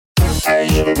Hey,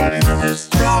 everybody know it's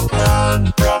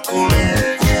Dropland, Broccoli.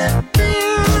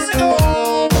 It's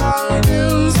all my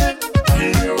music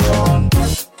here on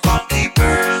Funky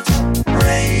Birds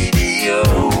Radio.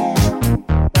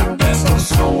 The best of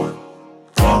soul,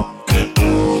 funk and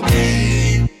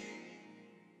boogie.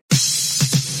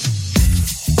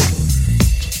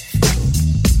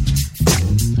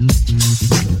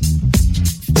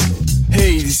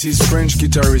 Hey, this is French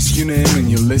guitarist Unem and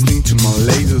you're listening to my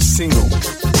latest single.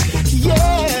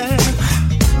 Yeah,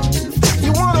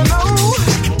 you wanna know?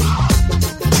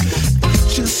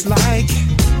 Just like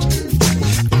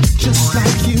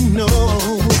you know.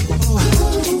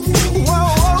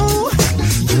 Whoa,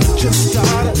 you just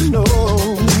gotta know.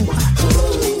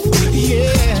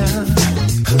 Yeah,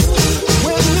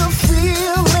 when you're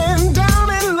feeling down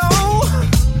and low,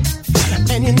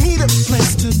 and you need a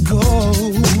place to go.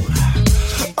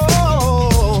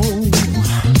 Oh,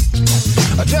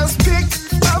 just pick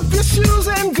up your shoes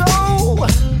and go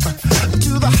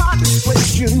to the hottest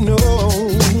place you know.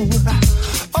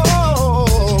 Oh,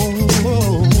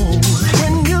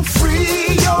 when you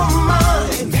free your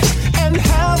mind and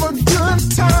have a good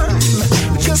time,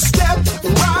 just step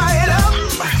right up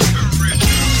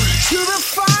to the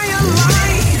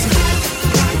firelight.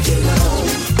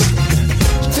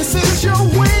 This is your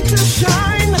way to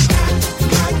shine.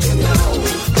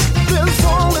 There's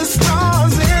only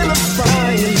stars in the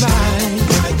firelight.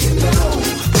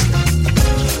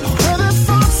 Where the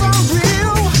thoughts are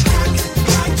real,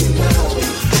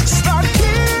 start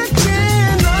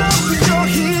kicking up your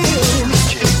heels.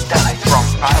 From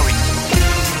Paris.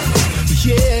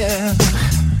 Yeah,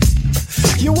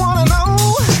 you wanna know?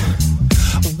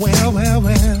 Well.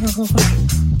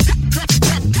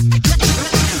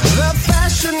 The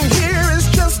fashion here is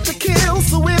just to kill,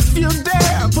 so if you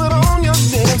dare, put on your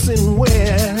dancing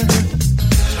wear.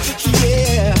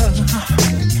 Yeah,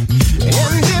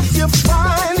 and if you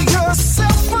find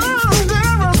yourself under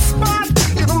a spot,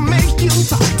 it'll make you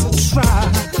talk to try.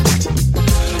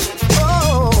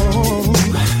 Oh,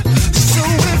 so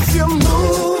if you're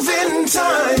moving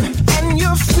time and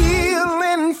you're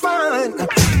feeling fine,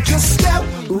 just step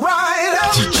right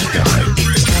up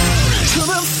to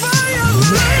the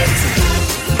firelight.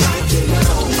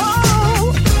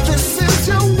 Oh, this is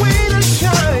your way to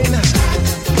shine.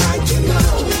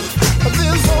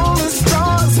 There's only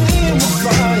stars in the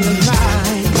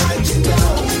firelight.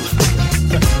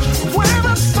 Where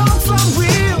the thoughts are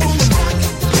real,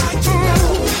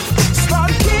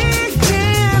 start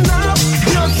kicking up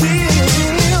your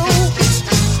heels.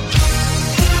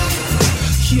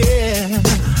 Yeah,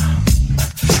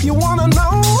 you wanna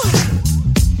know?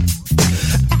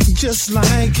 Act just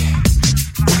like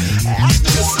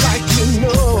you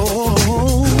know.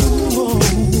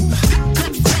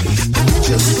 Act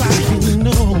just like you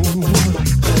know.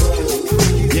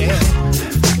 Yeah.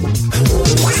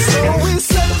 So we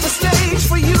set the stage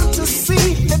for you to see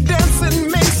the dancing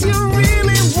makes you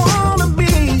really wanna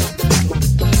be.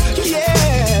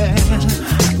 Yeah.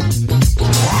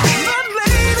 But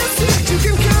ladies, you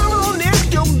can count on it,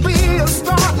 you'll be a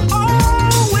star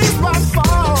always by far.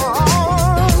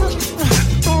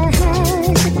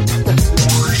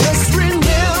 Just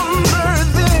remember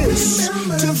this,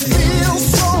 to feel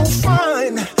so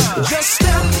fine, just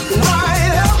step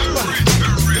right up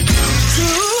to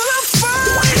the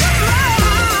firelight.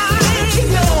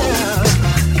 Yeah.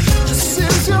 This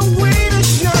is your way to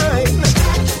shine.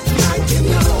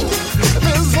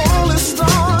 There's only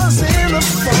stars in the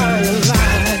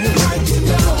firelight.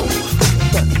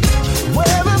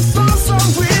 Where the thoughts are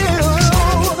real,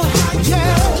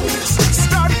 yes,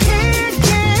 start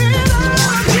kicking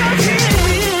up your heels.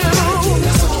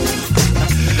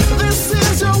 This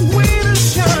is your way to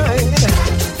shine.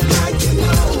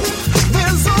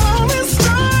 There's only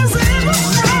stars in the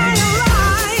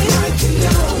firelight.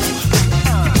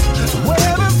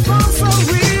 Where the thoughts are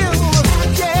real,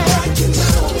 yeah,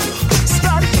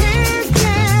 start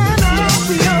kicking up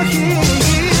your heels.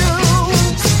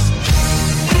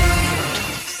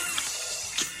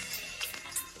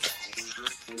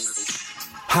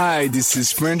 Hi, this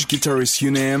is French guitarist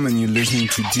Unem and you're listening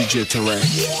to DJ Tarek.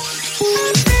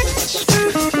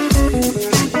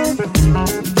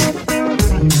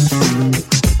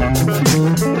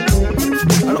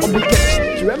 Alors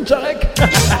Bouquet, tu aimes Tarek?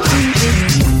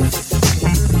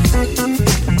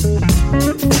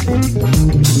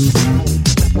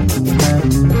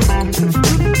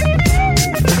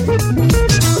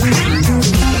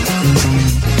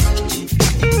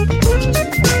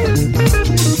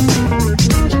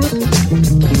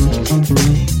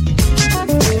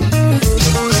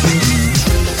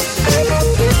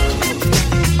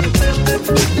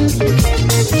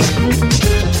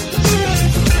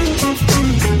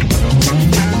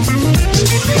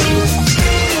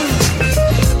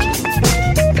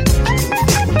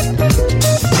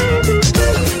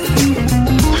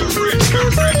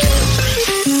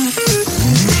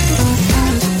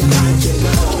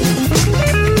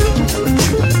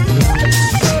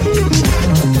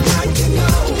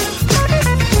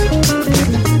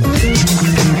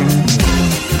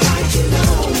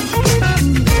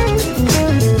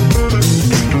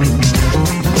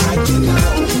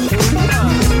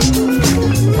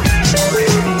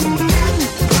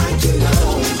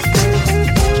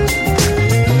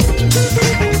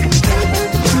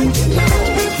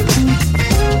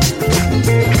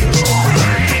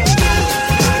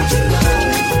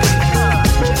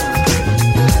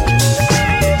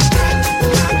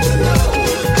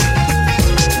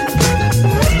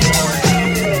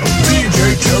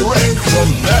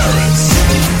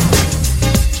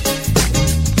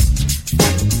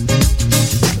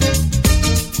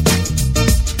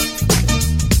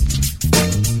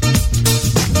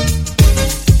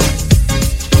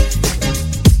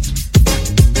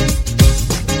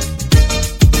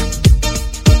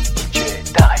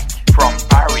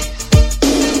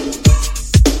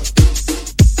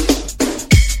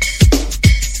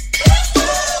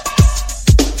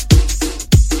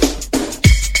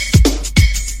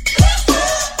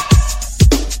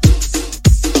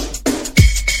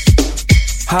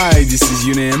 Hi, this is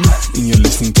Unem, and you're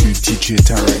listening to DJ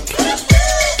Tarek.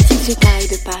 DJ Tarek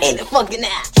de Paris. In the fucking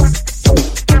ass.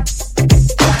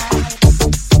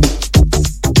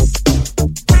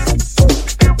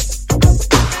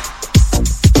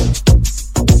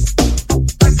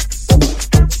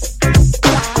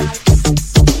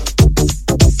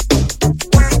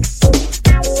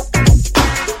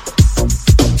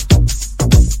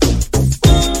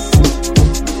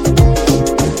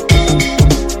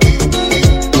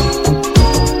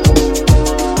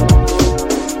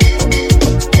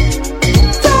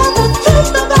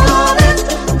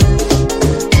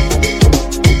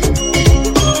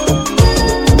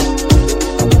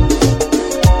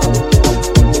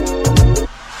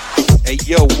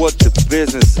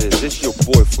 Business is, it's your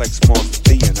boy Flex Monster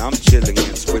D, and I'm chilling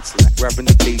in Switzerland, grabbing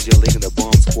the DJ, linking the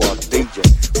Bomb Squad DJ.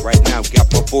 Right now,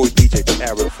 got my boy DJ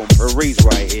Tarek from Paris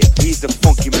right here. He's the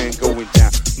funky man going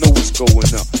down, know what's going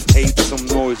up. Hey, some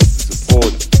noise to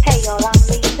support him. Hey y'all, I'm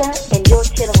Lisa, and you're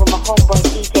chilling with my homeboy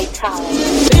DJ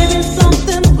Tarek. Baby,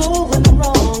 something's going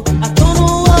wrong. I don't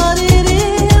know what it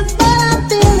is, but I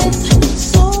feel it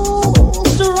so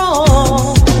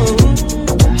strong.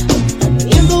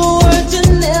 In the words you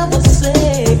never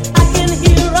say, I can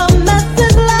hear a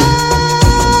message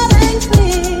loud and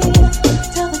clear.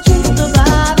 Tell the truth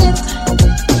about it.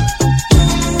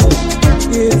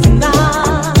 It's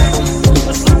not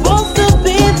supposed to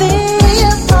be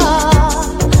this hard.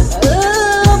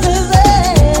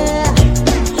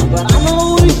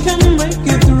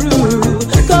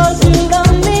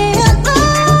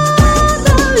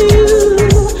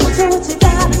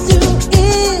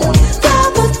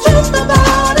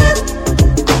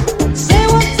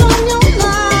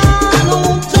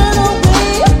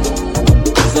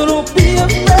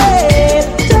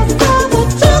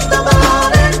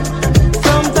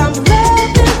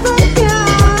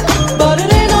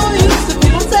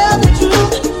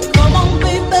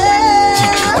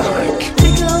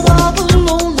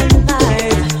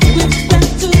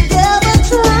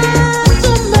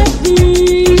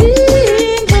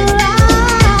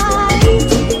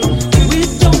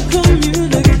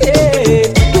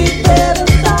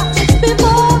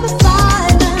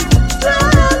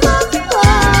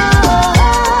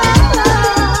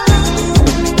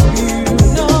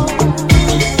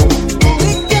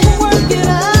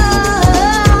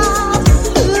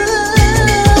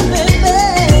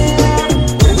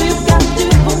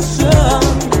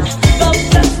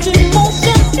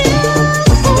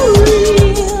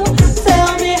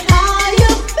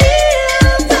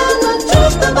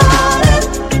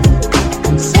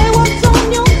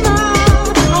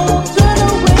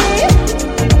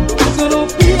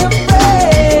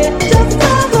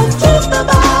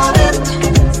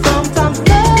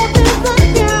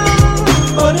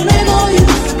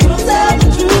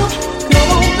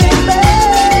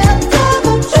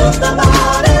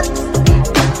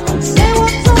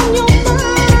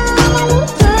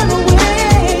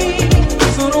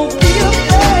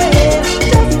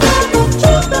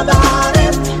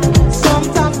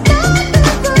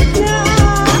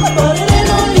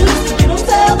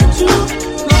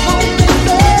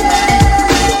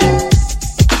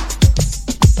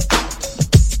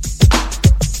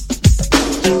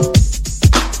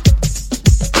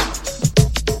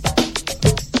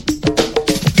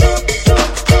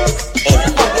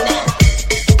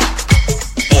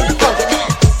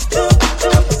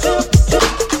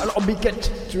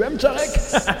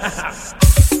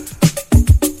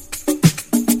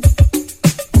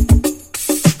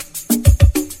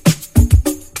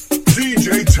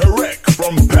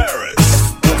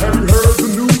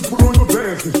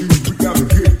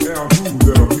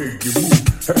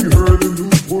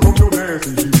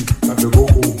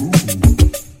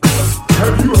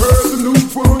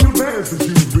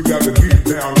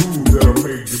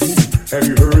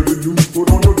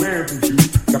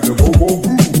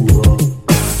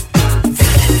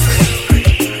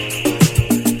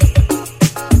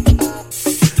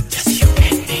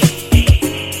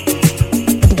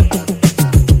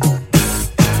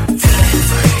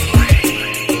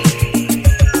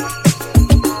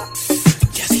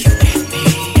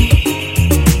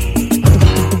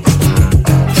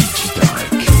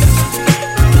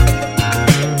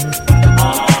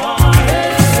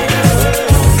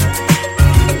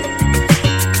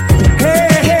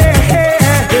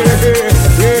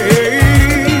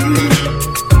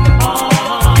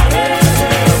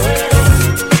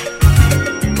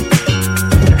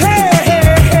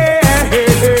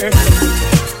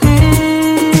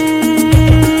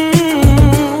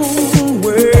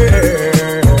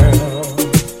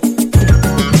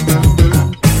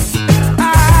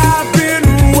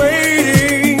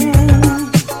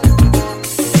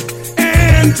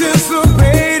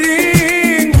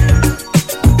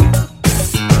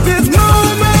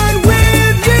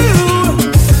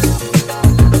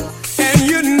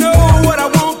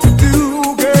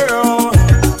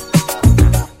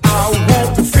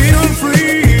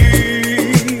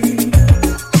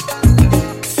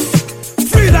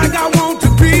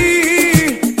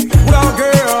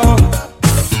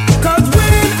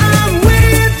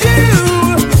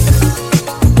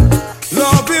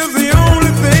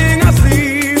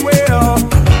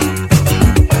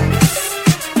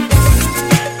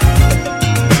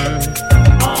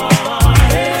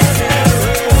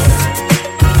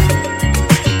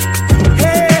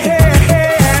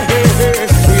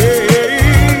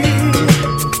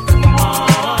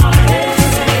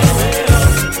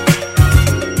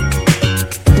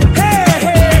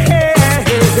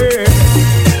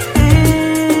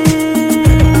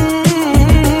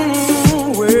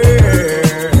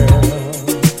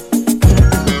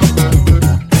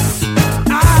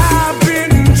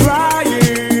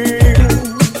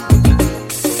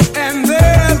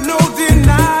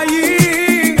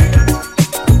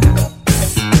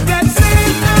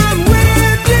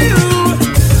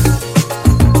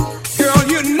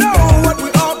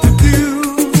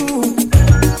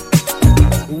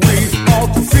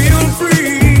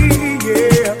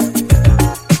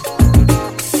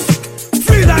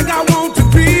 I want to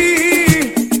be.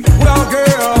 Well,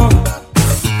 girl,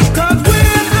 'cause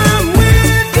when I'm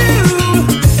with you,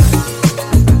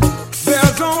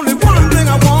 there's only one thing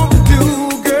I want to do,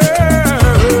 girl.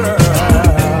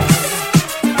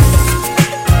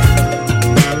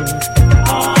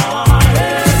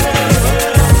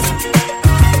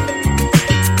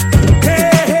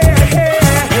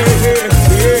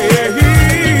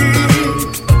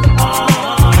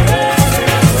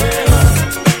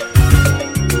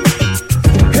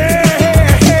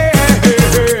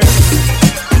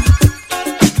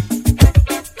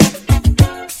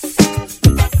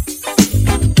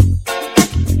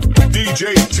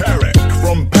 DJ Tarek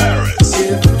from Paris.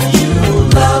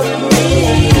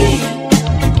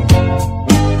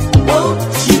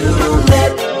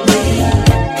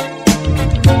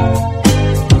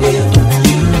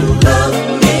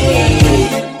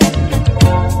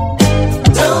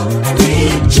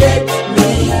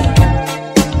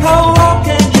 How long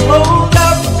can you hold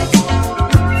up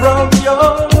from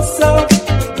yourself?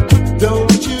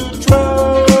 Don't you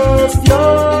trust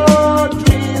your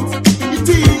dreams? You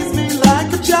tease me like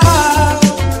a child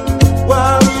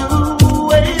while you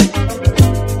wait.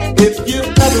 If you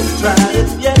haven't tried it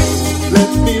yet, let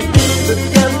me be the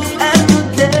devil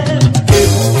advocate.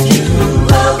 If you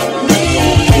love me,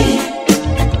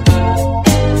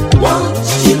 won't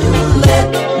you let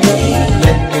me be?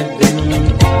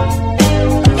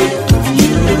 If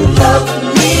you love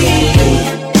me,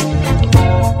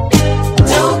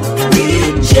 don't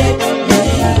reject me.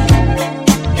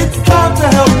 It's time to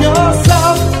help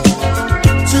yourself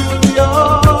to your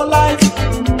life.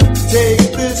 Take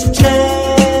this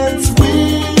chance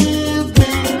with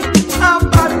me. Our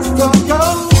bodies talk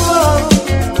of love.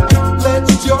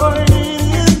 Let's join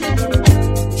in.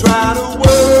 Try to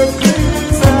work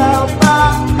this out by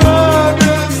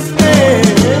understanding.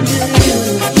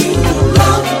 You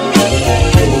love me.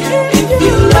 If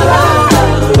you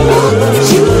love, won't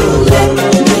you let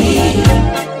me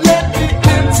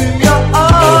into your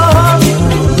arms? You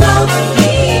love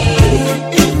me.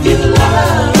 If you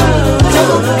love,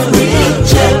 don't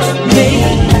reject me.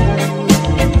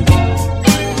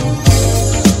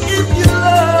 If you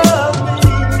love me,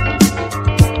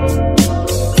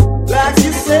 like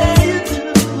you say you do,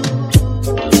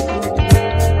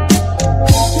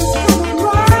 just come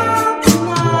around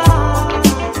tonight.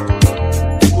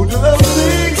 We'll do those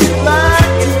things you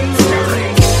like to do.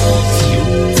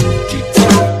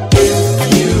 If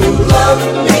you love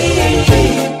me,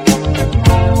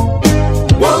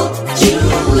 won't you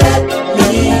let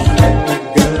me?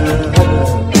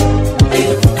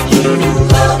 If you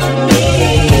love me,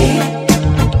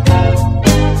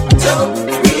 don't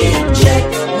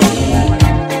reject me.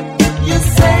 You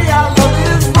say our love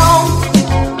is wrong,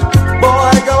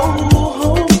 boy, go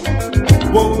home.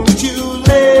 Won't you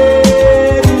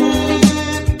let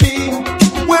it be?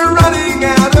 We're running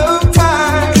out of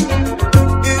time.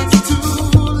 It's too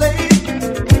late.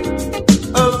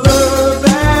 A love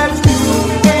that's new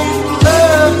ain't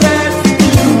love that's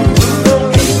new.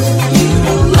 If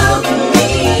you love me,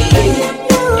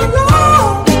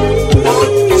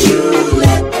 won't you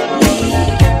let me?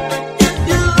 If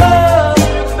you love,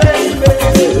 baby,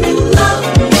 if you love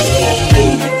me,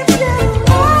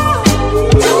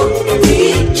 don't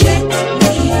reject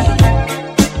me.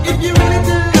 If you really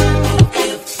do,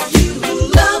 if you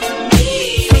love me,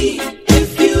 if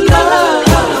you love,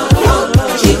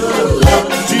 won't you let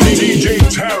me? DJ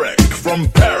Tarek from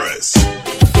Paris.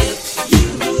 You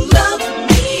love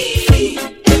me,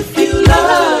 if you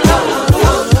love,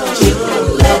 won't you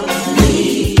let me?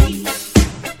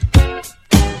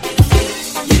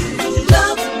 You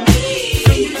love me,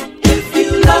 if you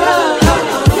love,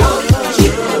 won't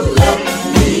you let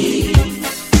me?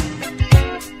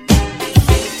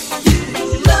 You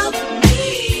love me,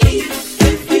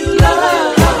 if you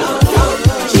love,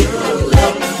 won't you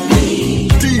let me?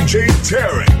 DJ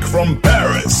Tarek from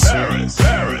Paris. Paris,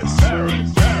 Paris, Paris,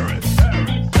 Paris,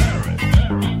 Paris,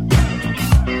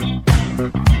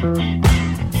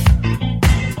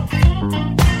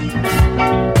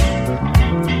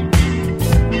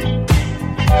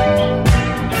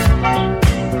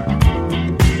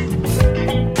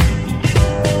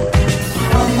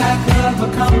 Come back,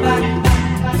 lover, come back.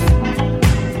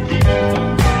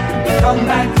 Come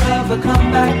back, lover,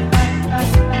 come back.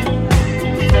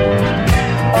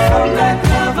 Come back,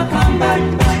 lover, come back.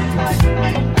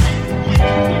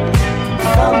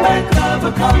 Come back,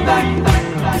 lover, come back.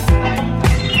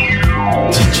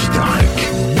 DJ Tarek.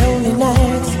 Lonely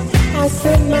nights, I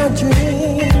send my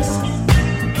dreams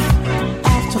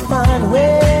off to find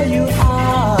where you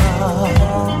are.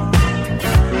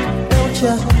 Don't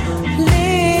you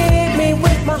leave me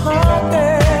with my heart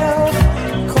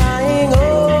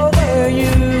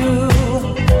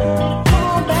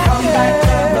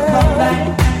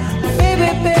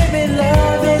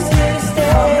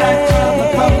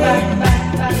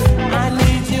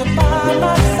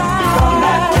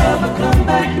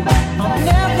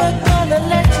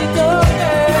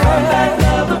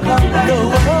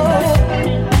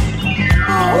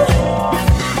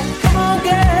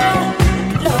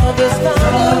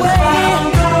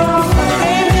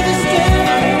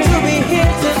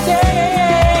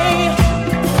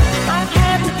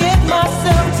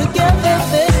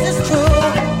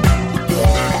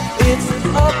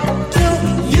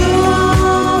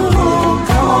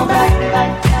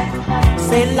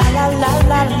Say la la la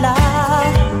la la.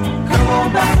 Come on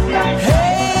back.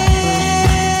 Hey,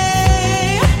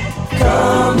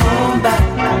 come on back.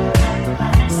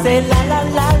 Say la la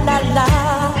la la la.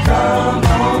 Come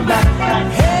on back.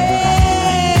 Hey,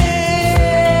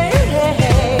 hey,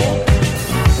 hey.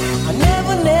 I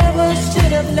never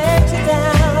should have let you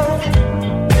down.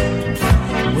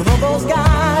 With all those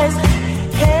guys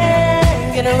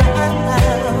hanging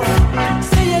around.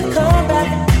 Say you come back.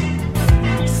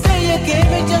 Say you give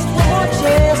me just one more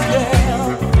chance, girl.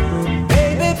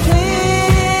 Baby,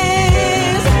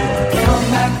 please. Come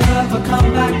back, lover, come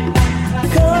back.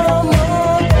 Come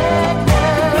on back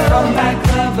now. Come back,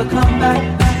 lover, come back.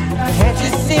 Can't you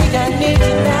see I need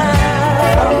you now?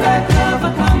 Come back,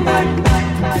 lover, come back.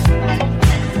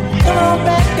 Come on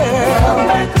back, girl. Come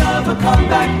back, lover, come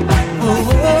back.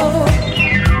 Ooh.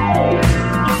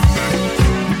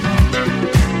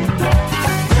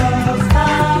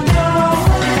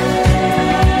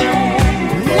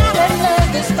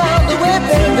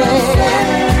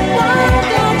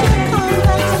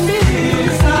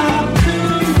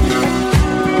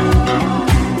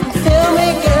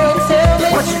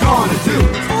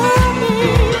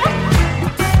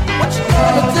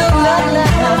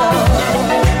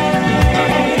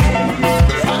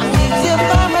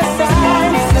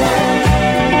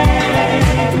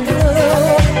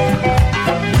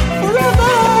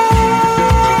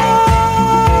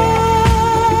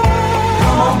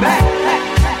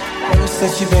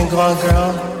 Since you've been gone,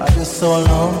 girl, I've been so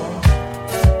alone.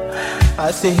 I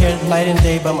sit here night and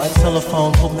day by my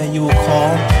telephone, hoping that you will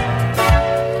call.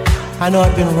 I know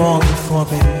I've been wrong before,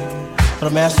 baby, but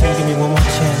I'm asking you to give me one more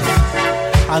chance.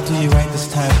 I'll do you right this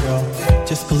time, girl.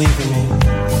 Just believe in me.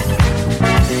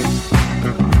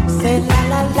 Say la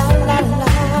la la la la.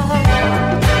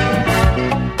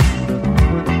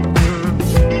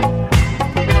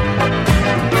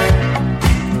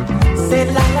 Say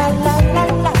la la la la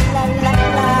la.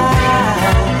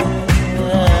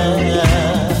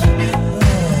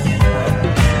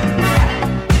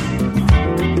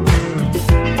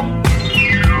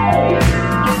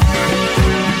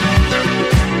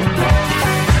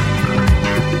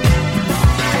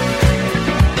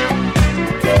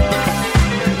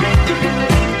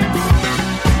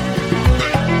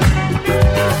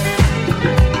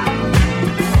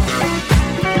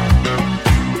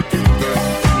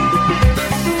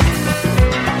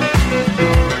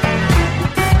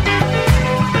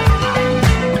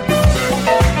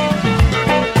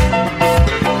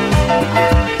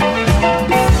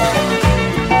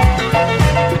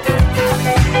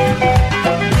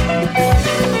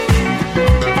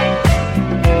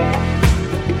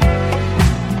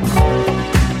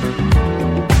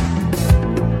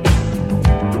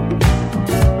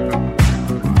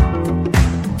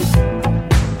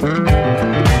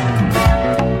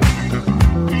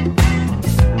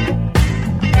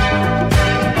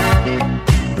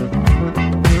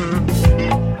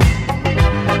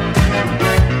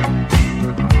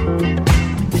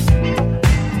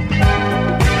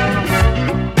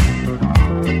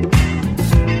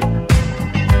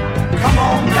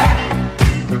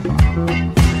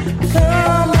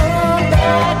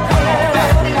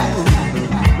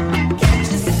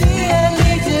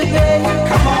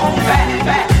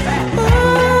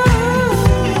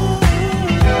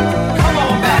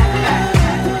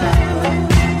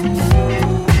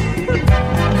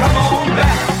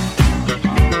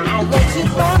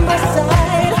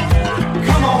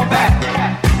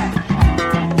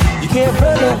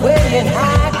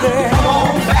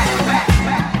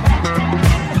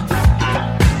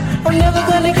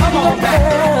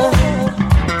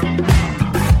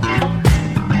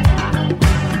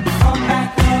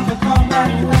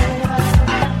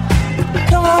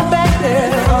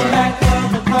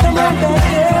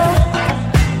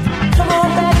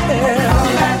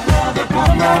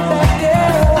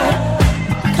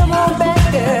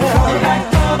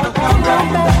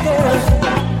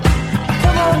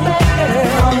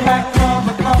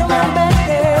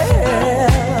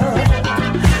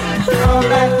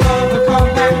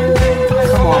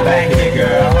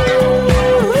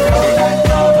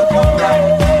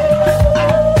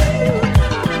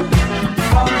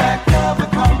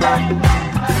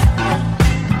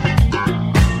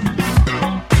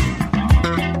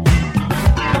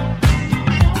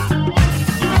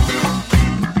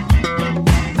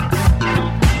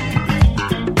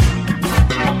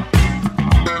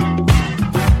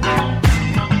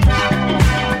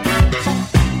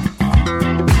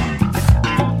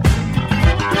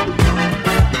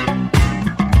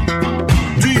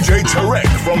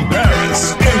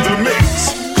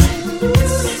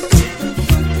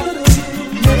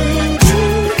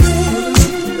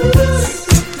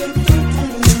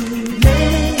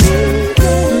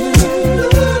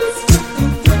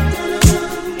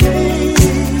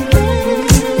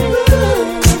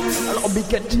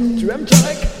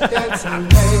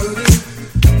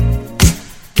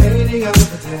 Lady of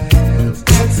the dance,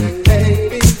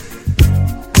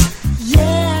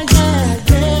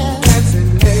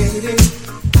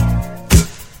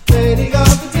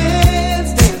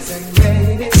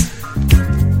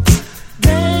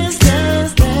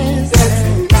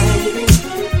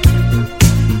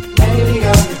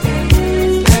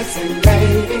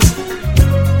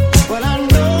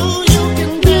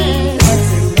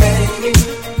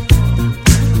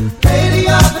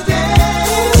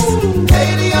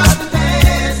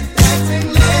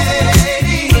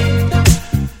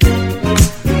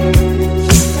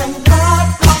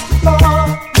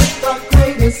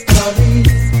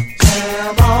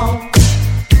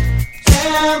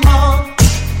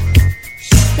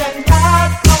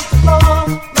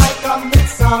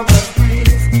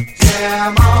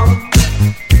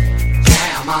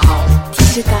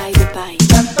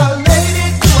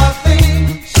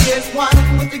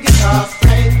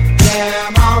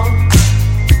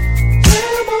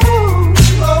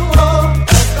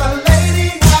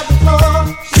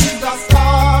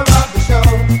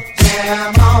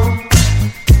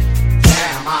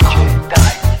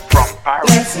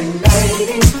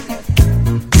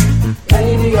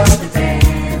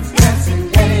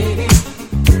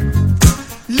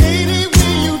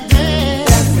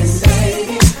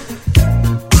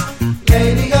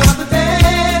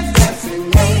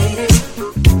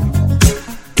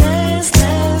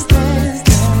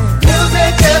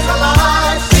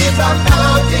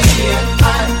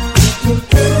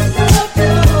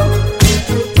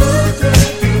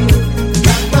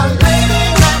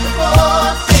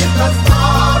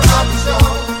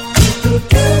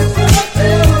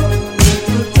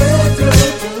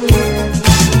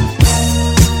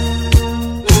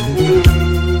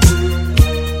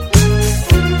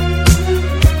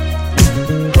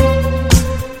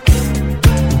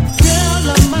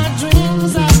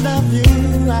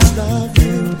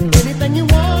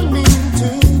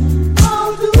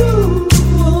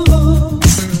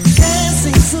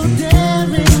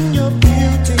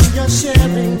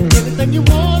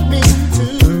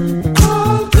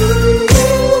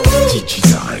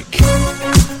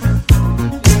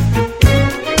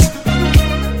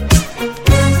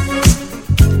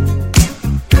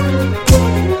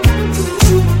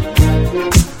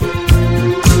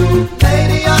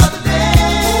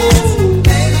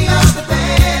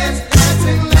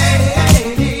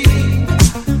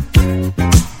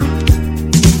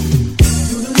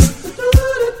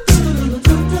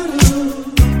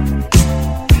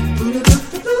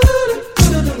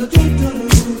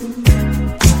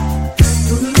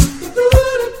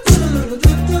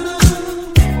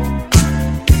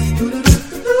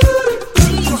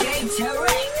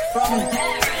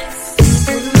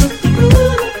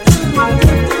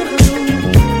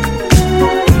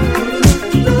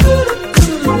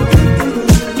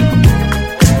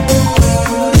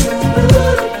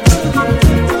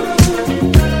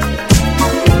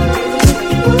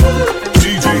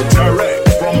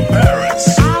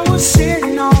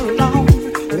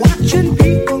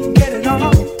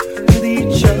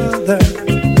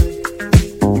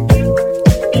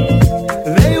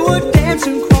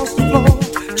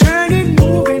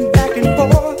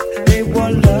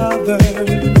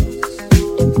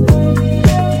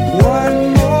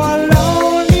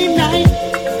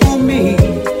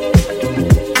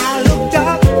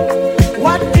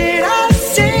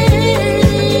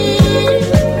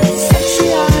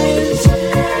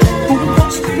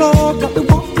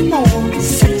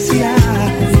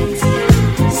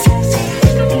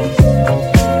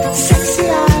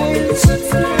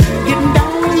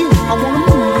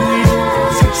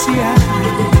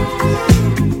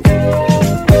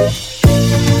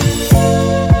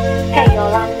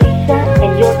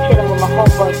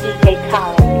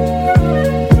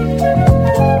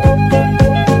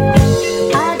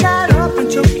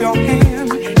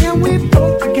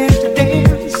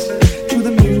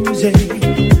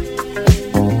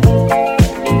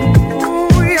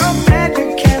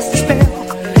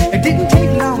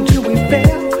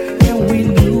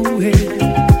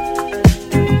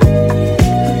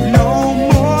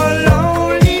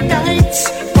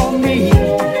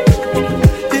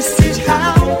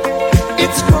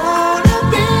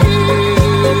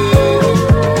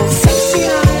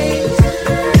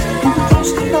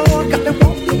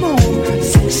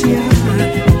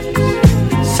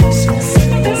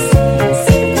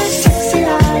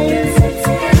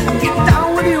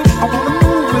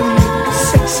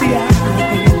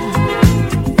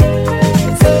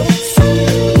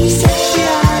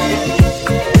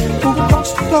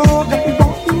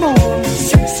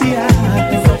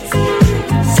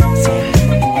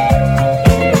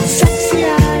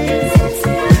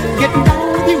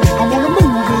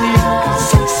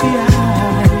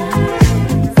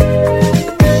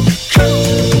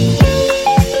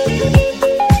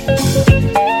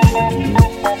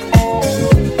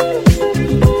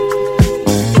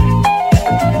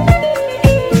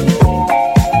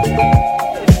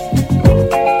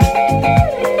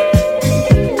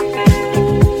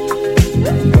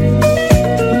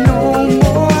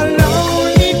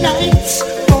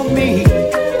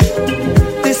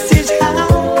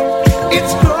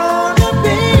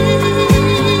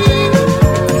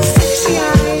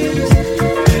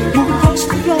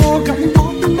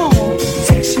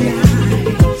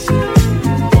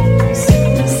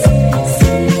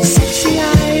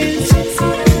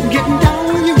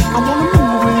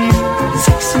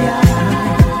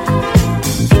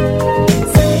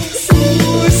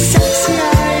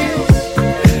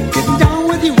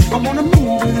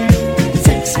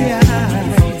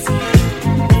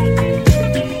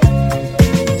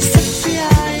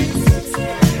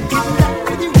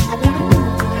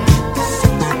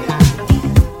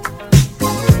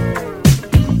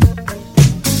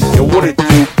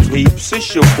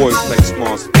 This your boy Flex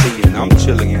Monster P, and I'm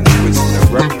chilling in Switzerland,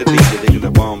 repping the DJ, digging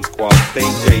the bomb squad.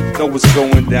 DJ, know what's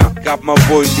going down. Got my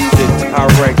boy DJ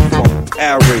Tarek from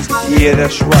Paris. Yeah,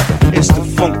 that's right. It's the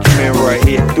funky man right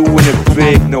here, doing it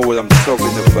big. Know what I'm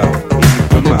talking about. Here you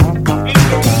come out.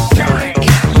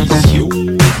 It's your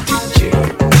DJ.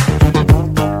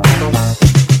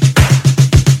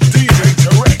 DJ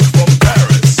Tarek from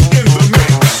Paris in the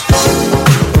mix.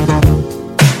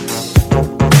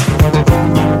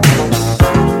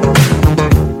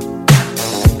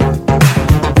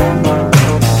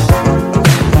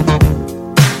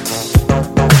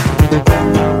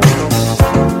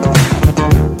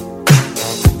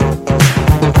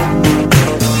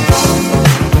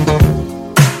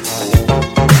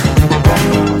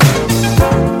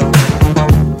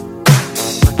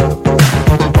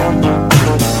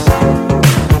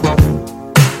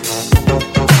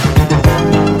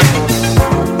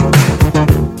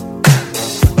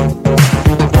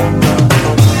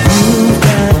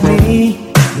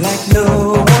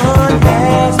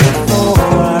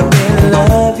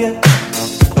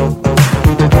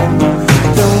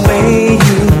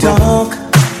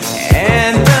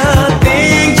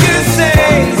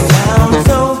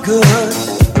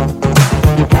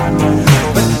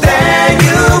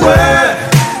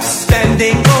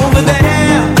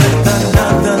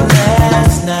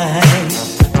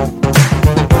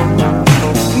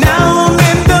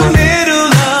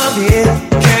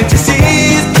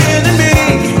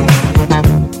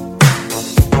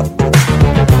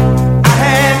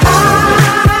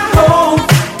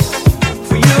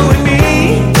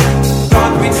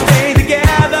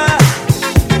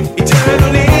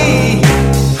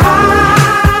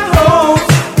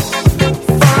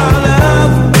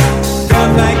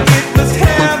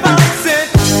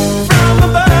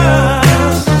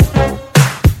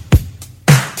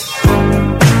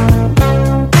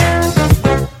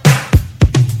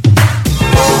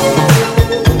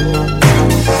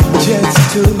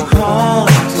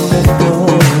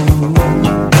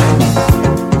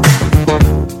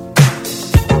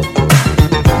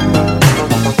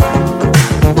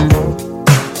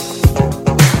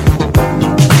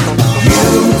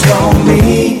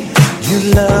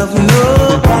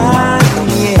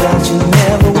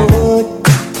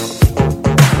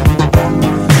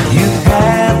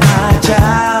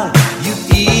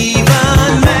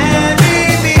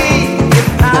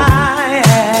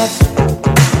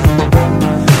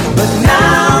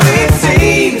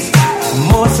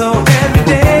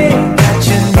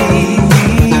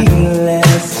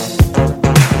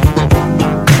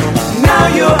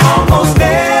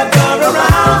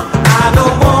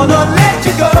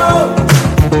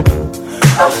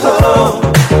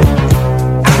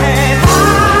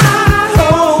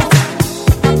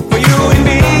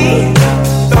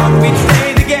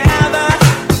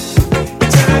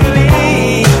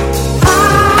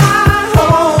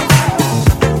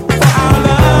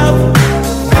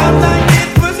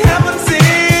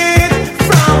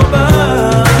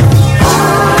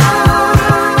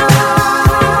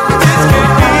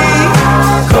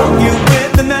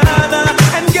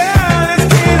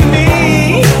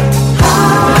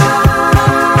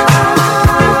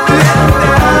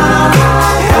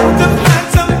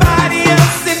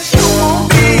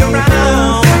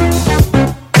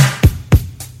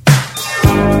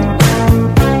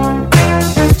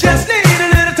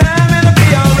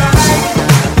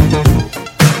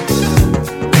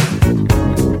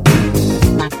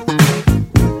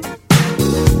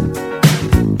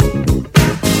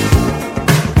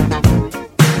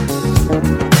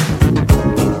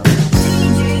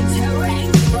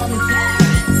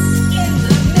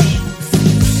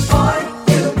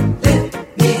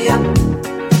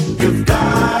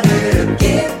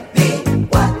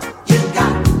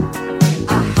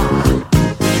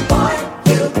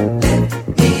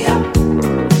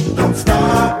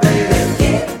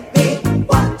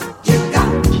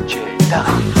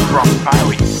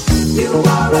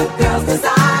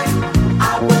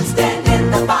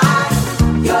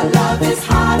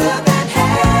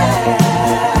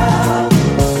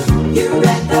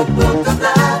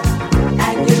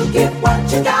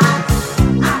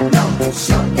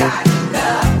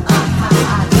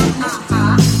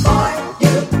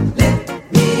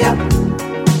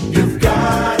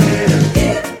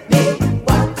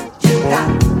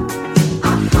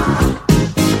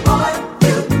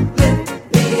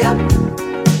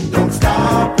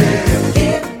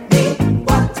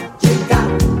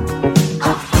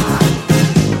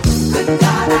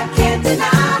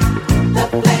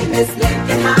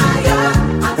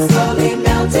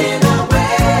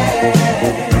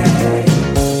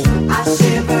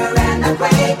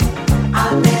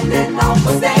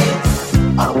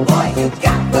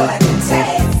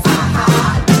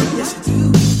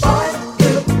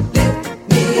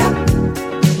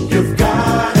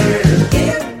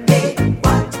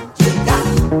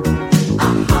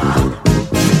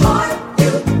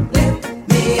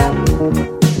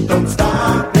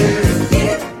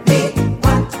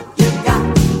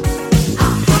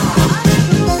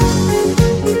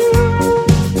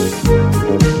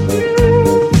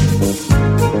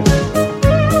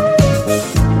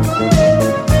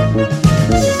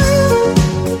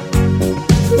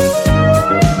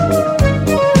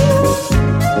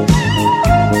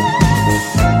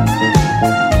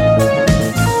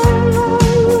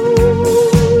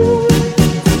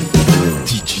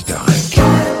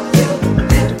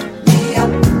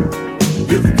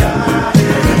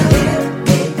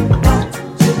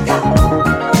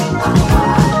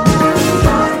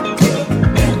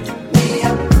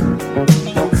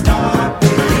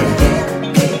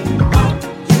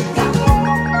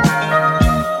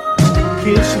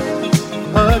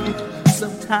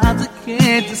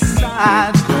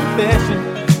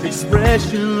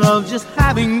 passion of just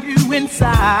having you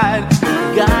inside.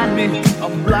 Guide me,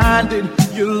 I'm blinded.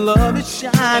 Your love, it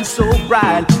shines so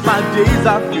bright. My days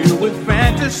are filled with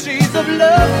fantasies of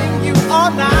loving you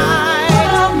all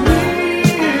night.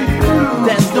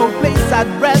 There's no place I'd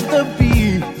rather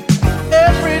be.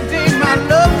 Every day my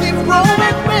love keeps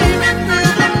growing, baby,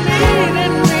 feel the need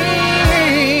in me.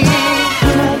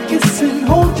 Can I kiss and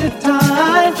hold you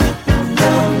tight?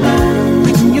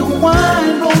 When your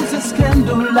wine roses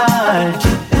candlelight,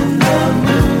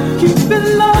 keep it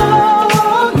low.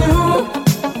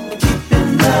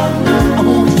 I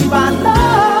want you by love.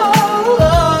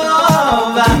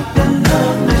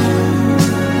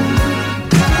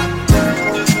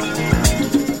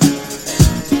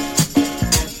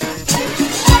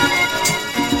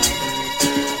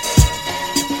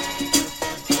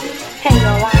 Hey,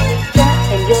 yo, I'm Lisa,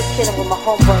 and you're chilling with my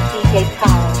homeboy DJ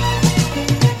Tyler.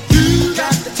 You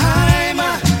got the time,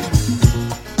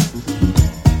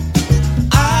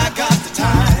 I got the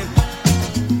time.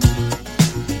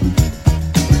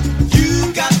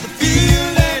 You got the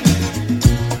feeling,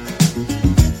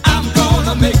 I'm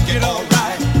gonna make it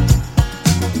alright.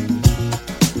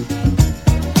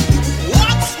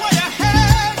 Watch where you're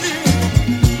heading.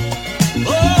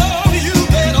 Oh, you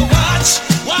better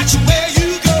watch where you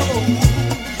go.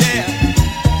 Yeah.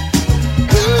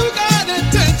 You gotta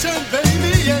take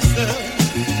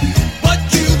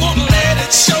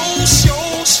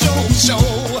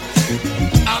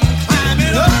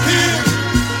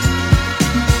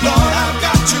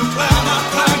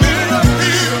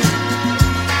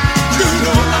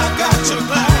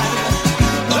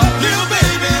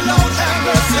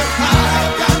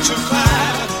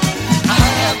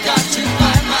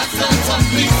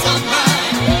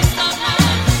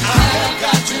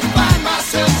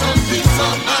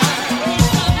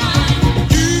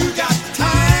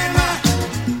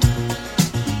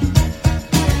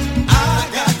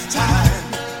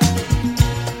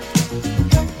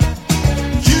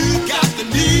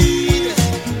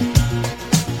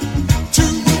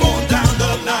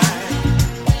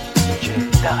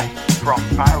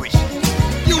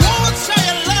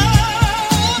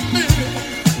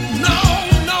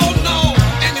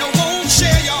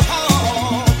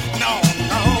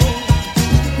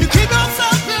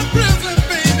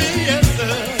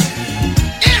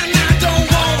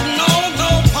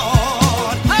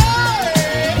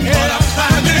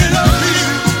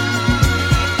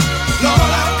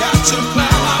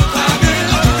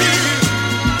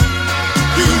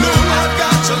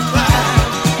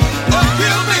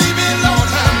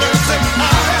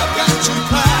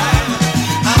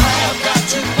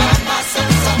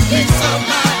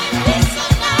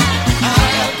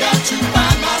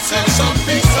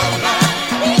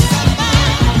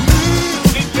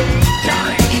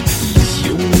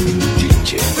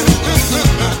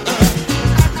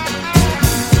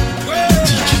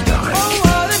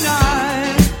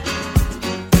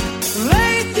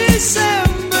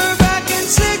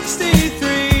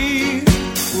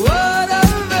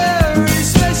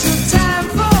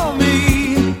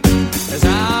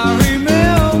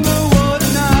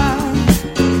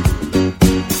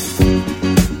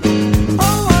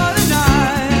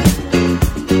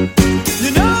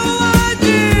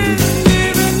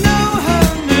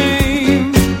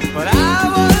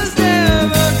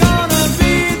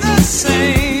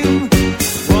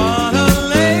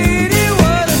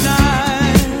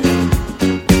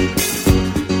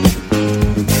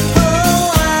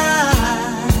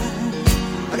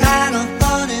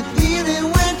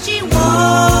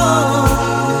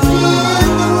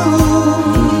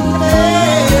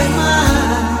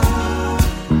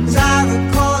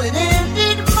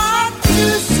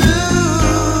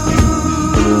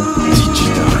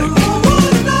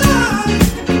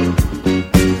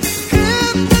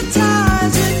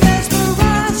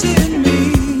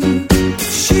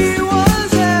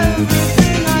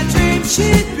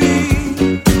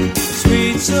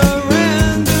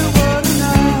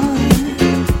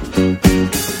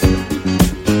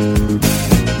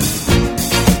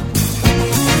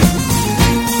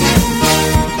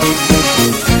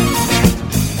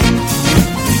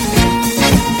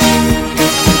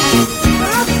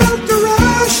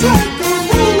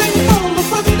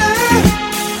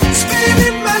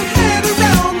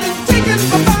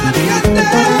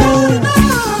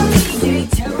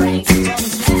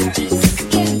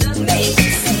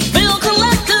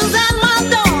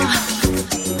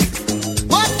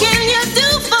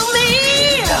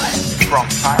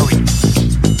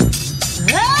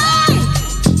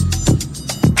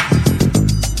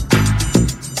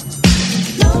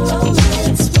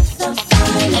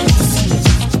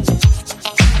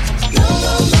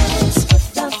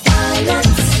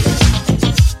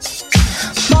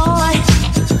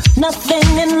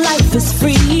Nothing in life is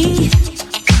free.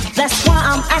 That's why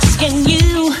I'm asking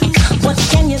you, what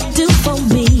can you do for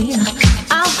me?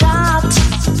 I've got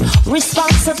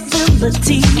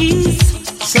responsibilities,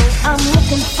 so I'm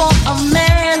looking for a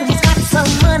man who's got some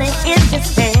money in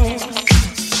his hand.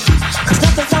 'Cause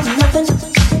nothing from nothing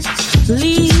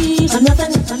leaves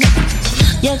nothing.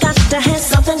 You got to have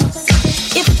something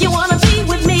if you wanna be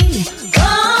with me.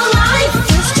 Oh, life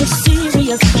is too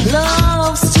serious,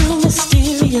 love's too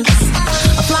mysterious.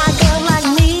 A fly girl like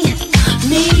me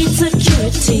needs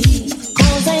security,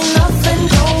 'cause ain't nothing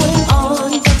going on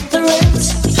but the rent.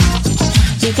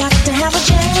 You got to have a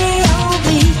J.O.B.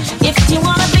 if you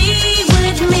wanna be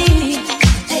with me.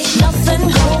 Ain't nothing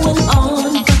going on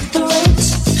but the rent.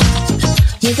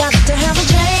 You got to have a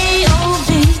J.O.B.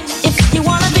 if you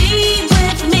wanna be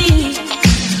with me.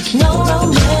 No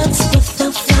romance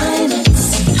without finance.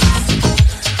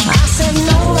 I said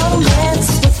no romance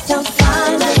without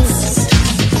finance.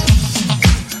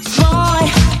 Boy,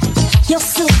 your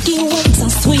silky words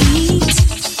are sweet,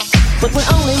 but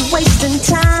we're only wasting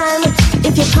time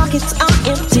if your pockets are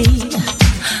empty.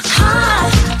 I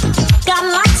got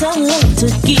lots of love to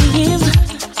give,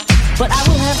 but I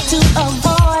will have to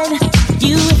avoid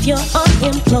you if you're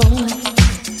unemployed.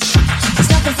 'Cause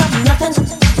nothing from nothing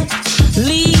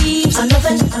leaves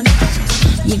nothing.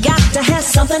 You got to have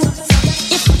something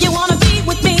if you wanna be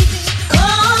with me.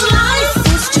 'Cause life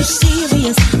is too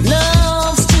serious,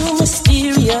 love's too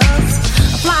mysterious.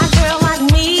 A fly girl like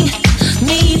me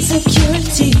needs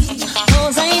security,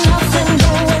 'cause ain't nothing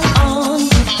going on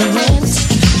but the rent.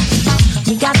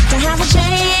 You got to have a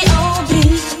J.O.B.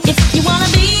 if you wanna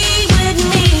be with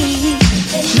me.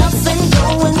 Ain't nothing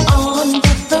going on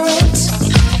but the rent.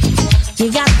 You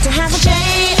got to have a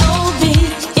J.O.B.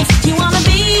 if you wanna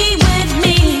be with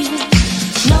me.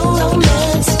 No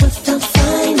romance without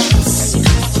finance.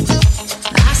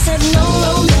 I said no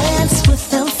romance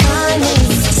without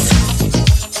finance.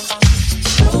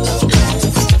 No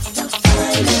romance without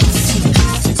finance.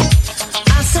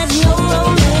 I said no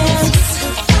romance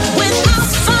without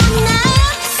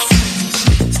finance.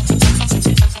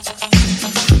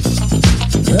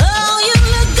 Oh, you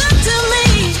look good to me.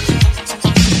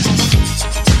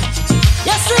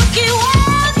 Your silky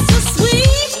words are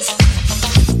sweet,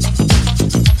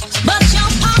 but your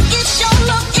pockets sure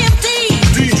look empty.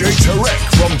 DJ Tarek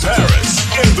from Paris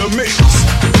in the mix.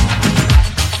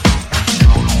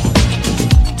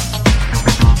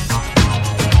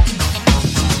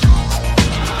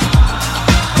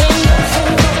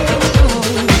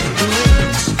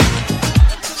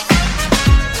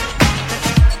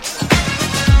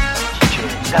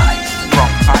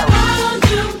 I'll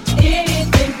do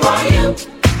anything for you.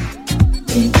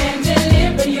 He can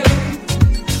deliver you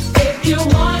if you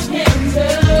want him to.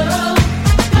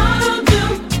 I'll do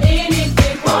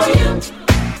anything for you.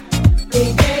 He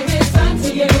gave his son to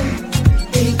you.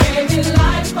 He gave his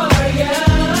life for you.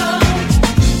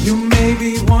 You may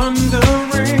be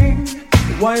wondering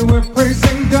why we're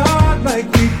praising God like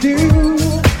we do.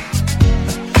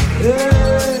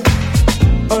 Yeah.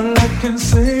 All I can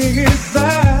say is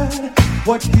that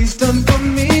what He's done for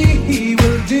me, He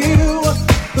will do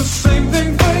the same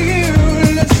thing for you.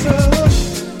 Listen,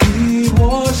 He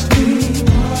washed me,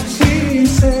 He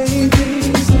saved me,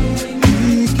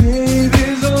 He gave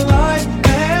His life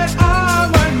that I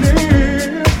might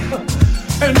live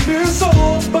and live so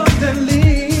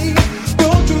abundantly.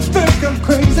 Don't you think I'm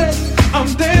crazy? I'm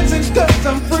dancing 'cause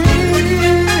I'm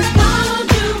free. I'll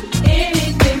do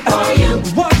anything for you.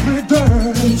 What we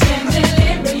done? He can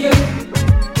deliver you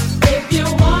if you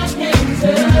want him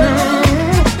to.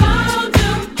 I'll do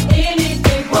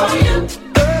anything for you.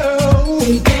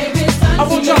 He gave his son I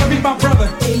want y'all to meet my brother.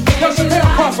 Young Chappelle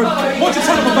Crawford. Won't you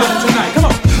tell him about it tonight? Come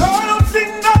on. I don't see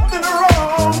nothing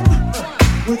wrong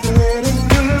with letting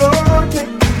the Lord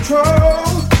take control.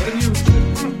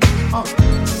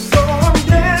 So I'm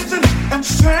dancing and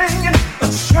singing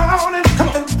and shouting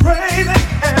and praising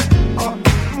and I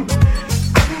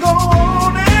can go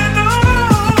on and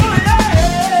on.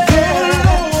 Yeah. The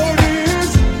Lord is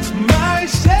my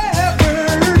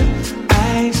shepherd. I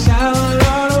shall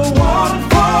not want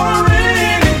for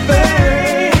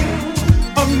anything.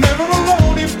 I'm never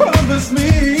alone, He promised me.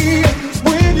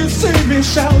 When you see me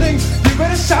shouting, you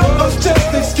better shout or just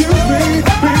excuse me.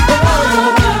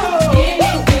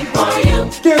 anything for you.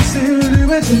 Yes, He'll do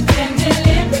it. He can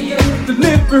deliver you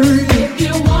Deliver you. if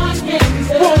you want him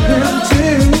to. Want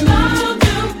Him to. I'll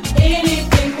do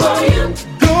anything for you.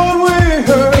 God Gave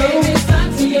will. his son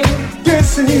to you. Yes,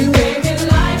 He will. Gave his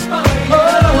life for you.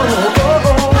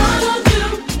 I'll do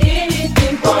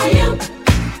anything for you.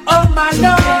 Oh my He can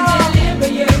Lord. deliver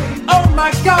you Oh my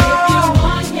if you God.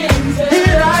 want him to.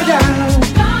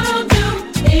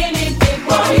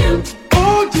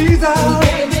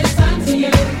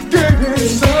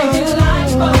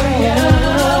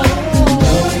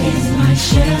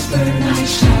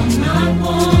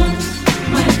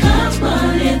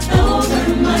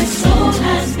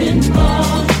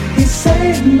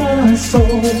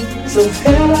 soul, so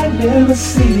hell I never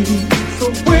see.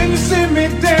 So when you see me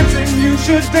dancing, you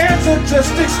should dance or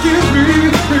just excuse me.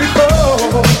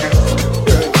 Oh.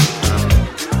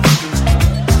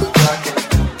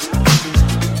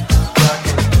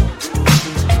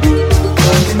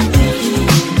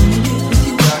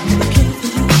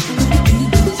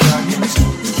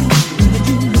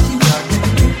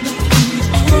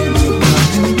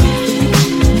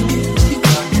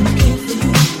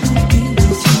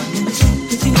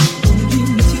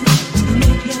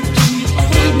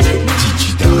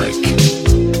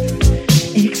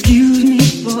 Excuse me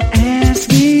for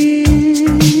asking,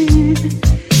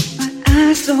 but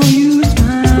I saw you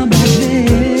smile back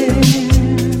there,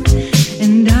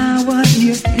 and I was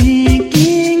just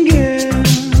thinking, girl,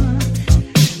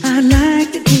 I'd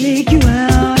like to take you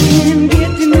out and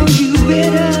get to know you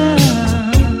better,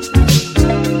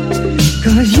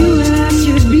 'cause you and I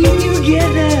should be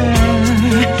together.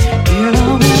 Girl, I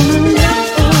wanna love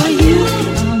for you,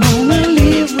 I wanna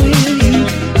live with you,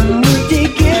 I wanna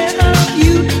take care of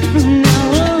you from now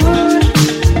on.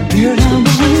 Girl, I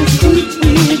wanna sleep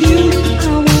with you,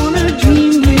 I wanna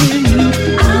dream with you,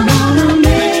 I wanna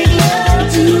make love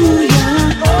to you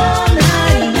all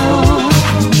night long.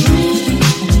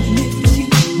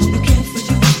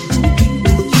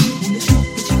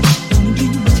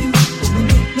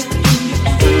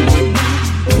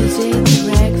 DJ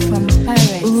Direct from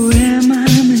Paris. Or am I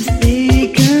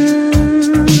mistaken?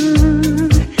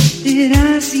 Did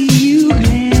I see you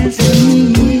glance at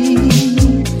me?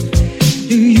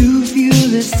 Do you feel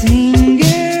the same,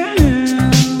 girl?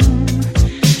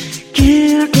 Can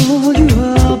I call you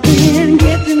up and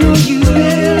get to know you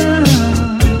better?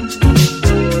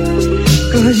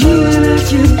 'Cause you and I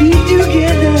should be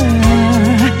together.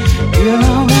 Girl,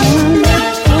 I wanna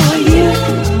love for you,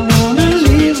 I wanna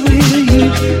live with you,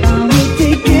 I will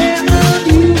take care of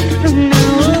you from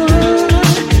now on.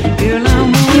 Girl, I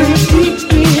wanna sleep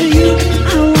with you,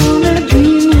 I wanna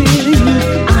dream with you,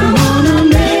 I wanna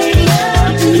make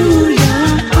love to you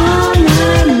all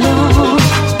night long.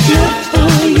 Love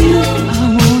for you, I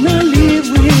wanna live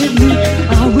with you,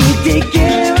 I will take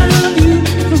care of you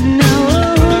from now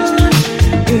on.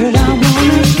 Girl, I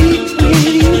wanna sleep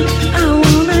with you, I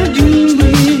wanna dream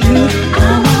with you, I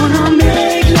wanna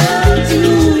make love to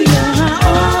you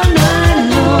all night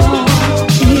long.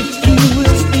 If you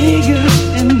will stay, girl,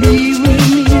 and be with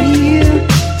me here,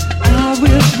 I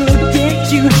will protect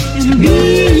you and be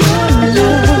your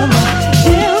lover.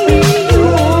 Tell me you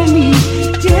want me,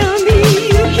 tell me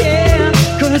you care,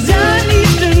 'cause I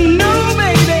need to know,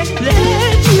 baby,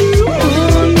 that you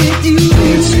want me to.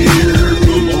 It's here,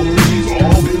 the moment we've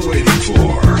all been waiting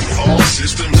for. All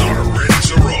systems are ready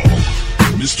to roll.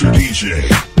 Mr. DJ,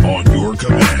 on your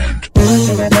command.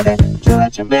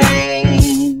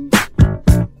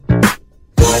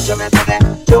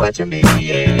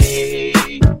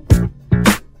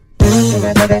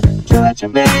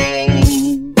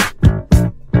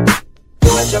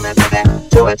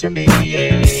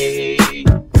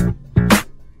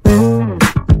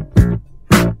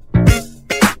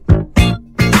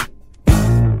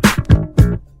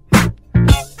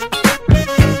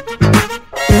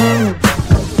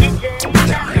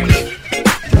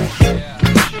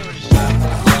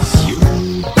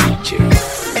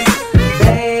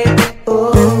 Baby,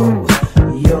 oh,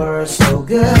 you're so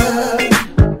good,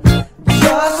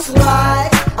 just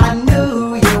like I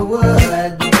knew you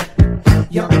would.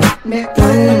 You got me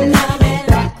coming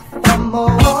back for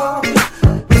more.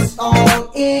 It's all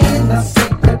in the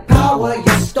secret power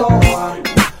you store.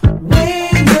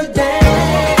 When you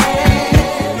dance,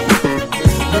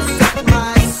 you set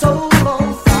my soul on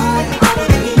fire.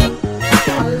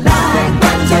 I like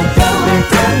what you're doing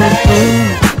to me.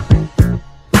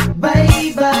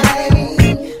 Baby,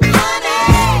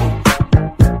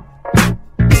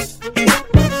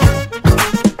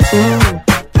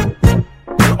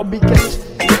 Copycat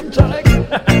Direct.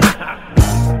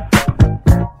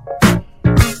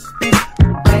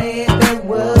 baby,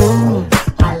 whoa,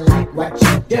 I like what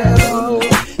you do.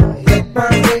 It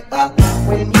burns me up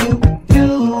when you do.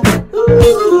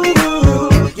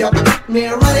 Ooh, you got me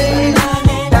running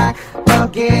back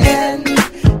again.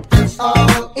 It's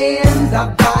all in the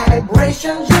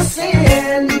vibrations you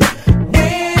send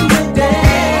when you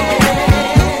dance.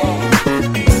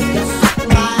 You set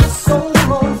my soul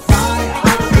on fire.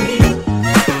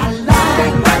 I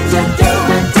like what you're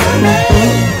doing to me,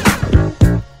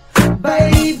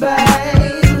 baby.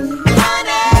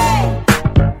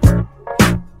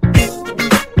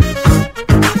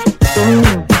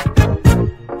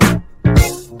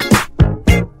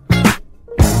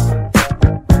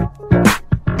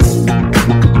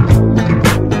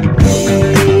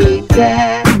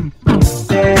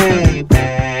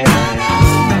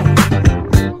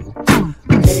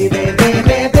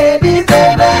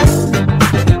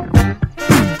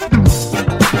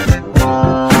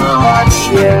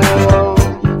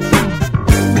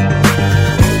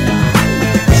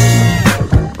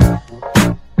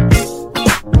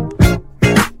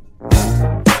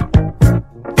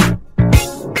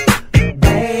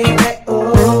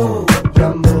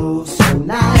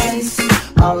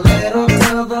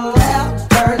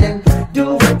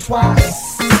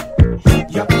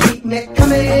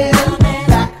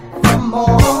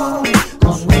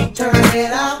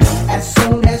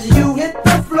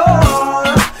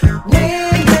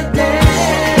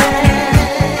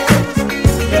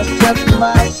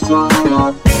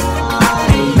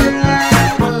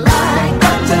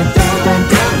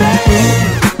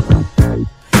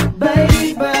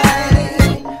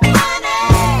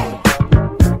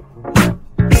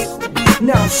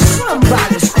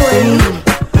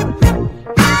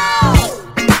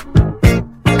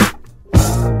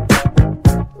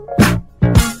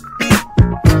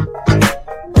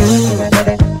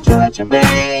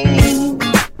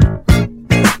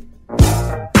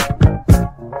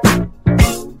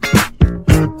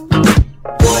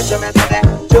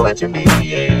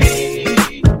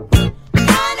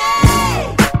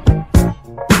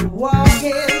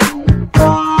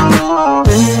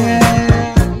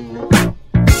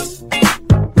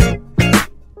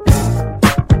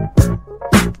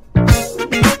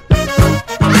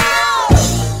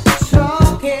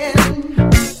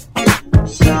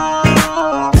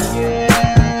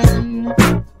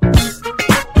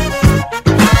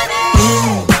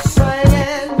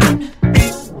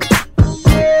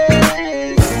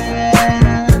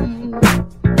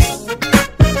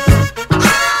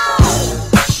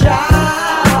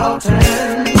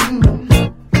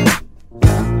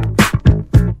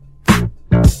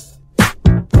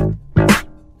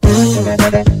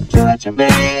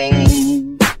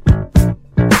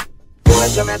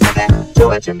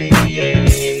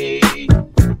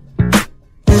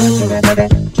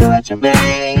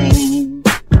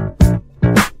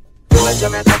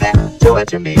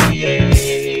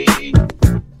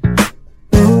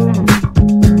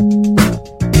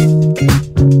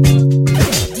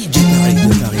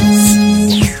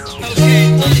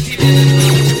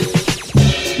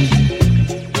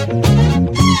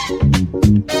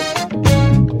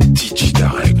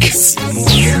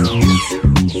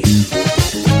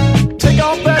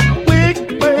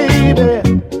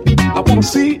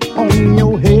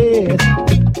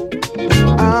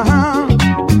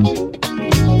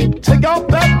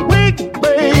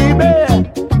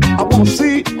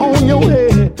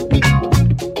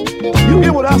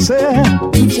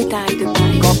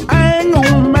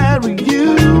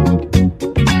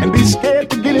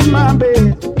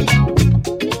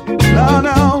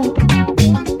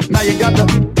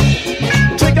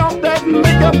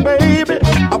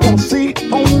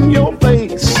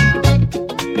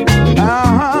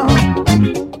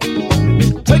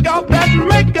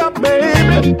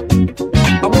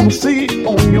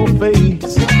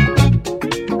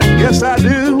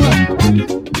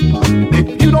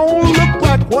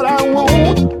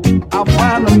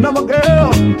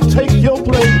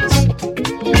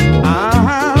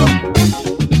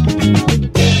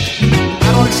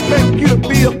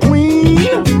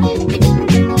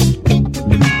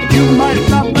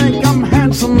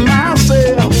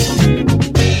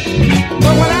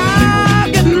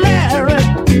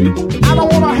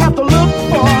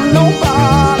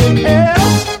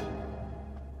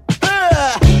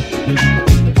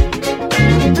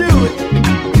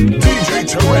 DJ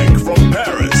Tarek from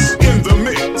Paris in the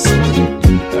mix.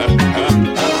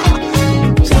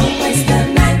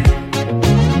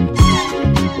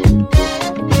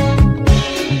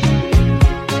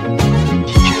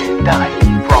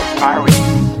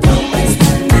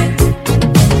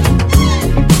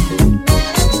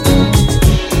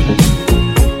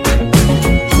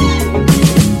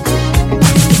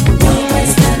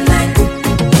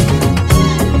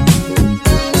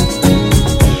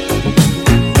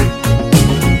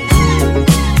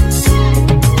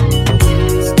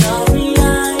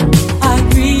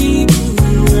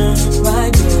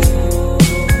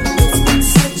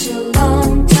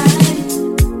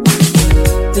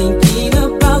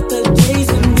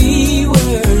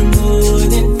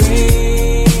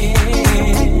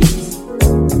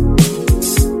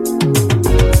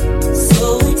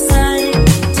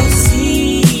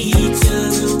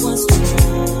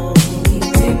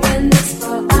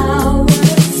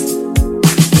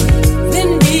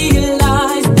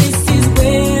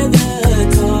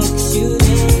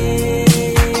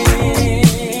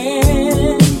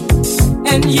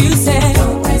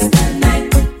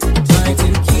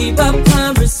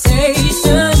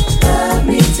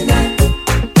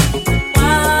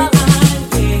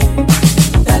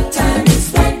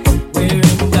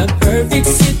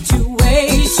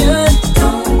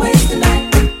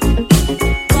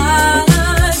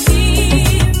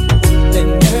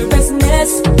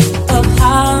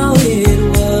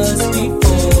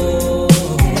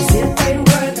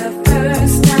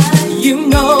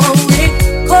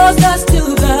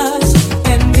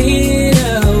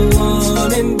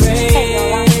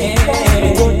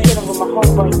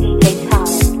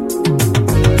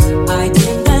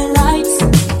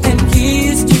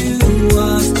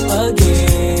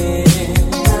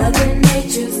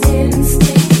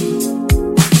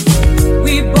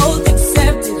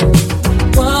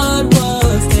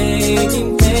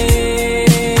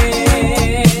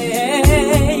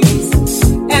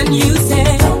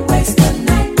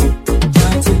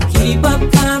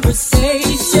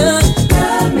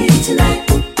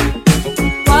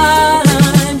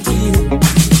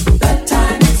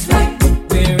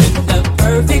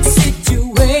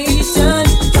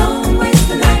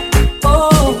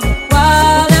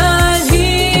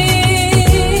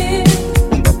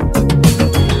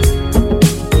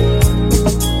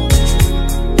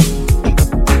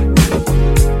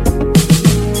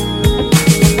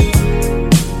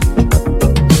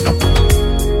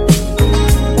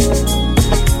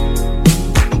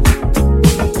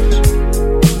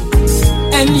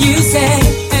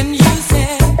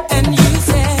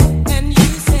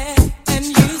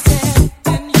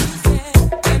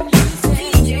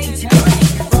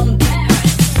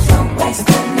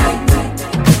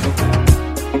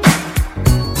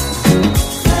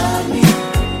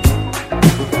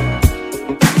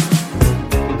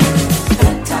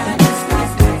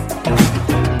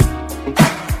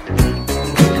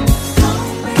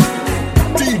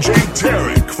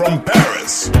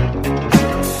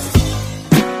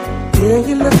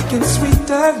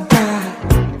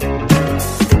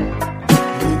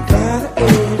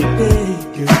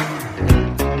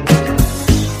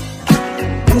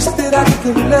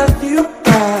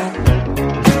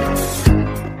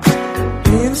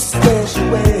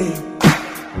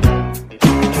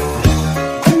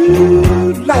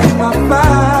 light my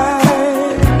fire.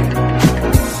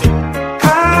 I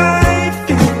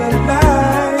feel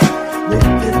alive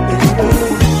with you, baby.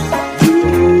 You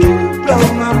blow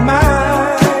my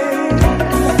mind.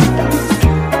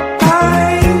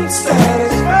 I'm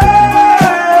satisfied.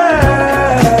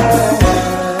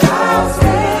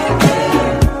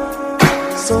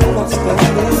 So what's the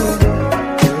name?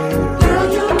 Girl,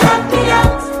 you knock me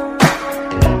out.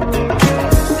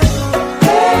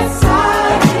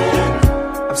 Excited.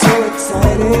 I'm so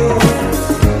excited.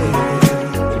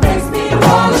 It makes me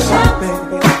wanna shout.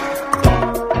 Baby.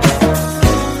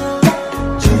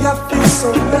 Gee, I feel so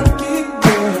lucky,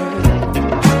 girl,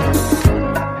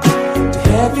 to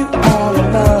have you all in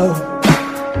love.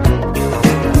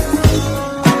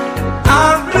 I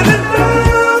really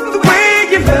love the way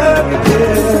you love me,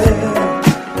 girl.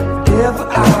 Never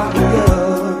I'll be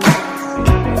yours.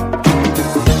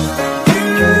 You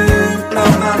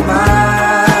blow my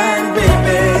mind,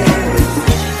 baby.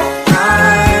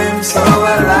 I'm so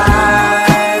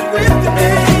alive with you,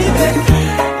 baby.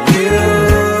 You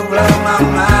blow my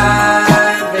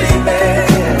mind, baby.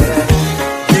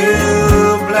 You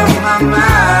blow my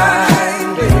mind,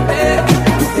 baby.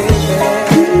 Baby,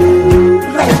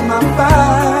 light my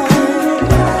fire.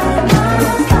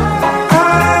 I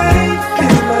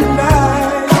feel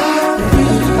alive.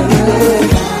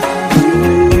 You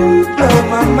blow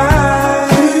my mind.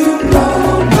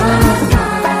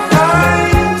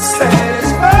 I'm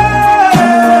satisfied.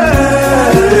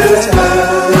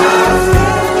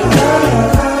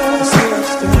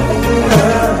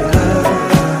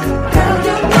 Girl,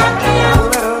 you knock me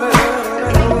out.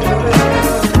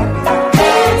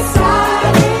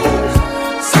 Excited.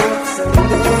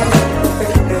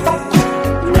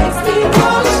 Makes me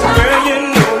wanna shout. Girl, you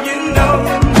know, you knock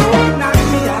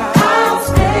me out.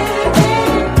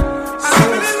 Outstanding. I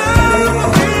really love the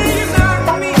way you knock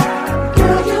me out.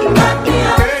 Girl, you knock me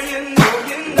out. Girl, you know, you knock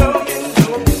me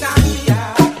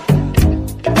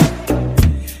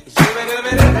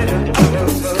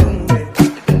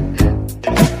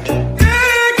out.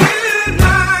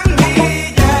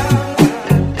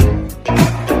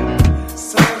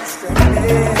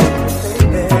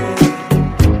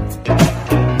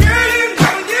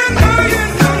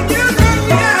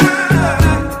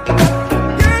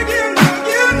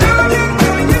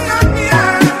 Girl, you knock me out.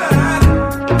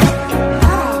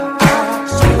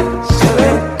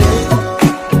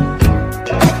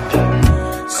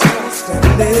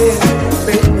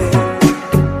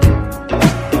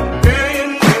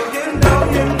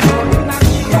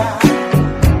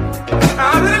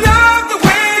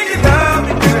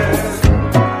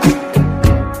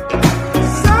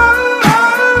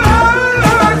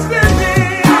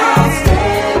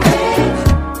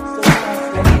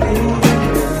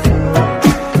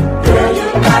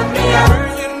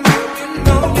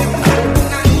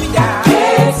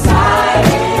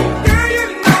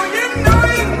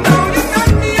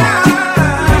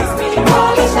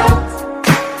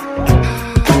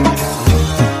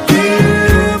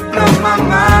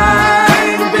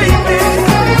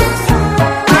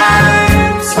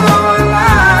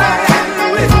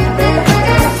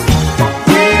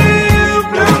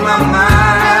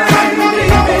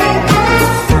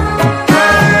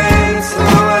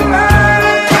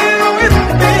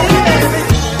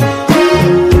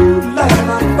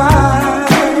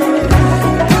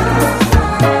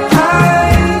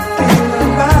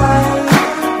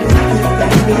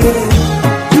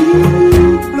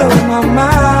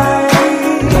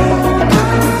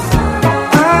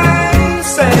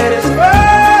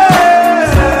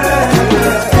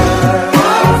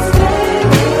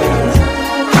 me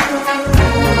wanna shout.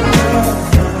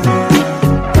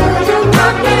 Girl, you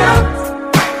knock me out.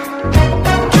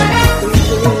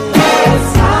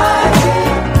 Excited.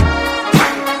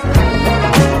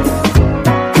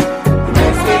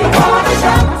 Makes me wanna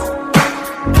shout.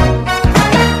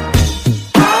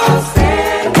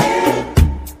 Outstanding.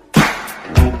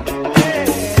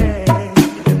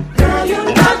 Girl, you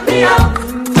knock me out.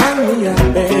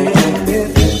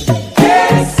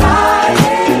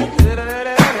 Excited.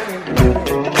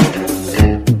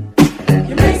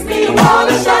 You makes me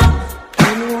wanna shout.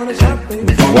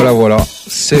 Voilà,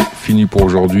 c'est fini pour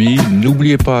aujourd'hui.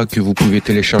 N'oubliez pas que vous pouvez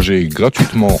télécharger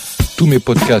gratuitement tous mes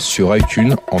podcasts sur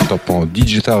iTunes en tapant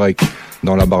DJ Tarek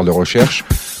dans la barre de recherche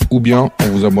ou bien en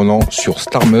vous abonnant sur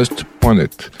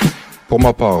starmust.net. Pour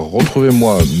ma part,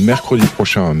 retrouvez-moi mercredi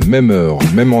prochain, même heure,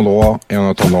 même endroit, et en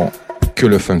attendant, que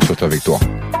le funk soit avec toi.